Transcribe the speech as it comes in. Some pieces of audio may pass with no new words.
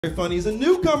Very funny. He's a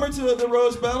newcomer to the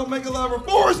Rose Battle. Make a loud for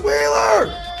Forrest Wheelerw!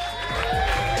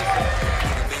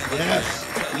 Yes,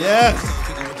 yes,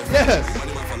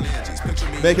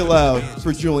 yes. Make it loud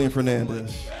for Julian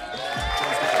Fernandez.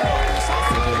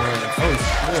 Oh,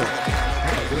 shit.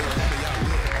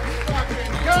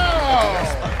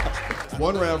 Go!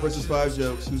 1 round versus 5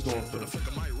 jokes. Who's going first?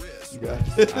 You got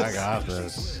this. I got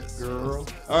this. Girl.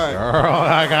 All right. Girl,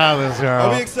 I got this,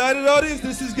 girl. Are we excited, audience?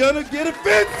 This is gonna get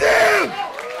offensive!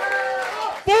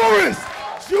 Forrest!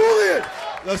 Julian!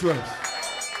 Let's roast.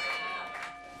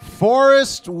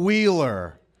 Forrest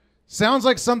Wheelerw. Sounds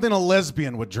like something a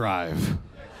lesbian would drive.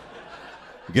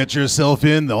 Get yourself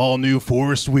in the all-new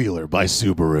Forrest Wheelerw by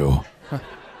Subaru.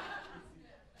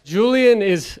 Julian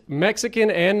is Mexican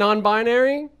and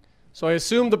non-binary, so I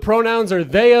assume the pronouns are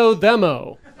they-o,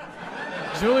 them-o.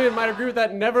 Julian might agree with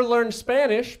that, never learned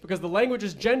Spanish because the language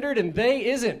is gendered and they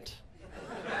isn't.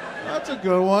 That's a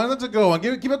good one. That's a good one.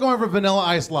 Keep it going for Vanilla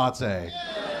Ice Latte.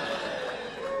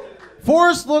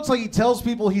 Forrest looks like he tells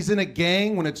people he's in a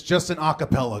gang when it's just an a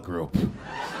cappella group.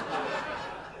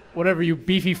 Whatever, you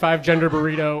beefy 5-gender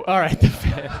burrito. All right.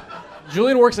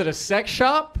 Julian works at a sex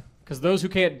shop because those who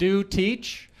can't do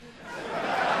teach.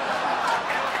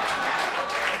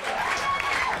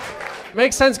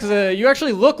 Makes sense because you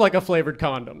actually look like a flavored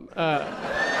condom.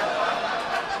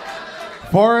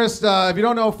 Forrest, if you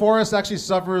don't know, Forrest actually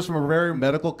suffers from a rare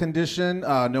medical condition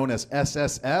known as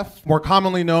SSF, more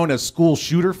commonly known as school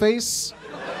shooter face.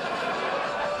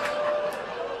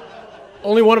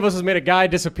 Only one of us has made a guy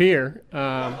disappear.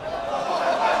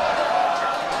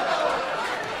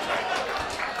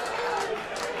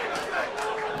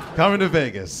 Coming to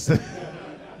Vegas.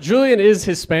 Julian is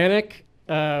Hispanic,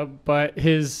 but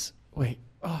his... Wait.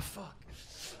 Oh, fuck.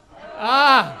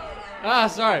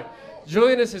 Sorry.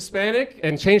 Julian is Hispanic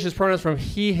and changed his pronouns from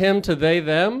he, him to they,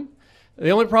 them.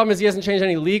 The only problem is he hasn't changed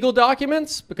any legal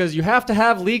documents because you have to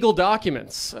have legal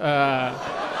documents. I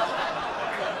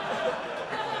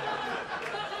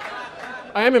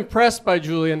am impressed by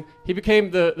Julian. He became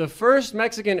the first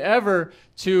Mexican ever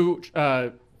to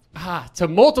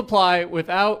multiply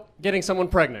without getting someone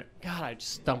pregnant. God, I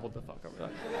just stumbled the fuck over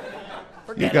that.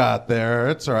 You got there.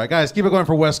 It's all right. Guys, keep it going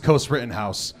for West Coast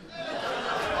Rittenhouse.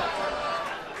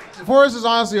 Forrest is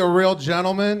honestly a real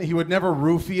gentleman. He would never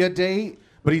roofie a date,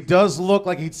 but he does look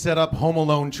like he'd set up Home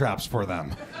Alone traps for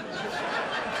them.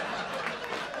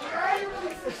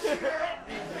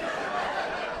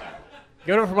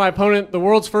 Give it up for my opponent, the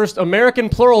world's first American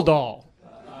plural doll.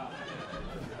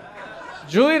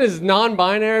 Julian is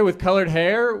non-binary with colored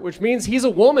hair, which means he's a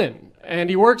woman. And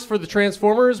he works for the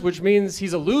Transformers, which means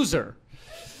he's a loser.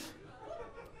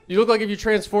 You look like if you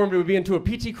transformed, it would be into a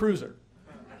PT Cruiser.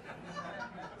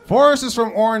 Forrest is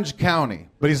from Orange County,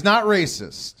 but he's not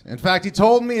racist. In fact, he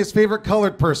told me his favorite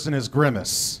colored person is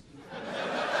Grimace.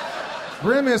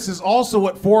 Grimace is also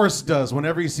what Forrest does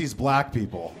whenever he sees black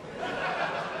people.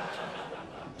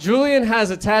 Julian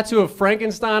has a tattoo of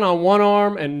Frankenstein on one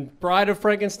arm and Bride of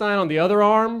Frankenstein on the other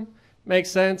arm. Makes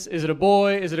sense. Is it a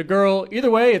boy? Is it a girl?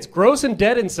 Either way, it's gross and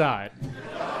dead inside.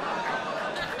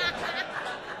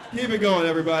 Keep it going,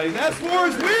 everybody. That's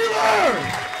Forrest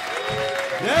Wheelerw!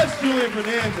 That's Julian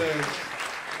Fernandez.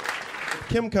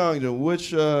 Kim Congdon,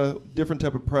 which different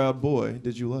type of proud boy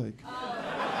did you like?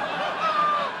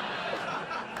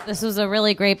 This was a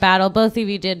really great battle. Both of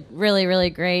you did really,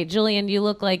 really great. Julian, you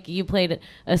look like you played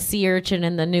a sea urchin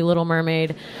in The New Little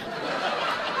Mermaid.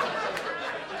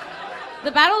 The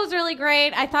battle was really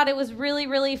great. I thought it was really,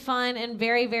 really fun and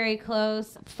very, very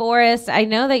close. Forrest, I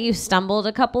know that you stumbled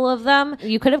a couple of them.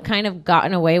 You could have kind of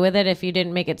gotten away with it if you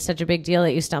didn't make it such a big deal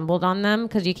that you stumbled on them,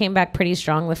 because you came back pretty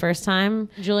strong the first time.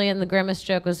 Julian, the Grimace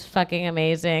joke was fucking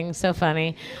amazing. So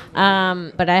funny.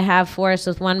 But I have Forrest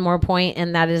with one more point,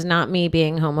 and that is not me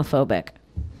being homophobic.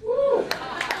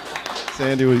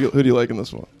 Sandy, who do you like in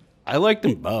this one? I like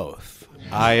them both.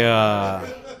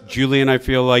 Julian, I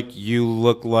feel like you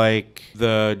look like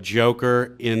the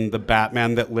Joker in the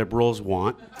Batman that liberals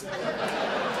want.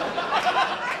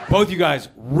 Both you guys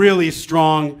really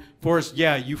strong. Forrest,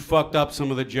 yeah, you fucked up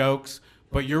some of the jokes,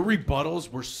 but your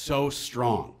rebuttals were so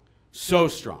strong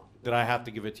that I have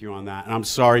to give it to you on that. And I'm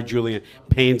sorry, Julian,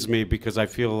 pains me because I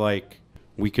feel like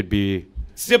we could be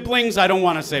siblings. I don't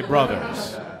want to say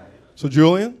brothers. So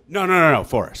Julian? No,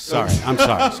 Forrest. Sorry, I'm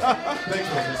sorry. Thanks,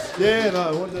 Forrest. Yeah,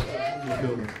 no, what did that?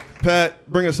 Pat,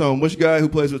 bring us home. Which guy who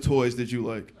plays with toys did you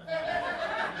like?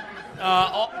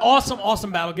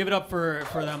 Awesome battle. Give it up for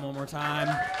them one more time.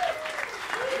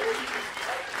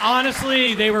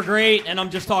 Honestly, they were great, and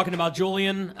I'm just talking about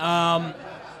Julian.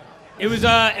 It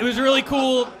was really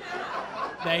cool.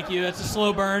 Thank you. That's a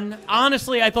slow burn.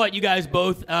 Honestly, I thought you guys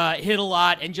both hit a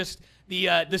lot, and just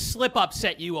the slip up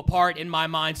set you apart in my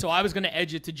mind. So I was going to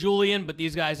edge it to Julian, but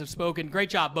these guys have spoken. Great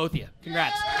job, both of you.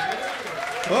 Congrats.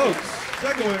 Folks,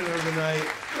 second winner of the night,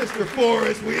 Mr.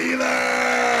 Forrest Wheelerw.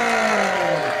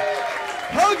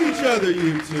 Hug each other,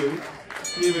 you two.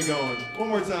 Keep it going. One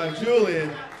more time,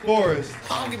 Julian, Forrest.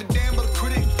 I don't give a damn about the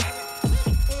critic.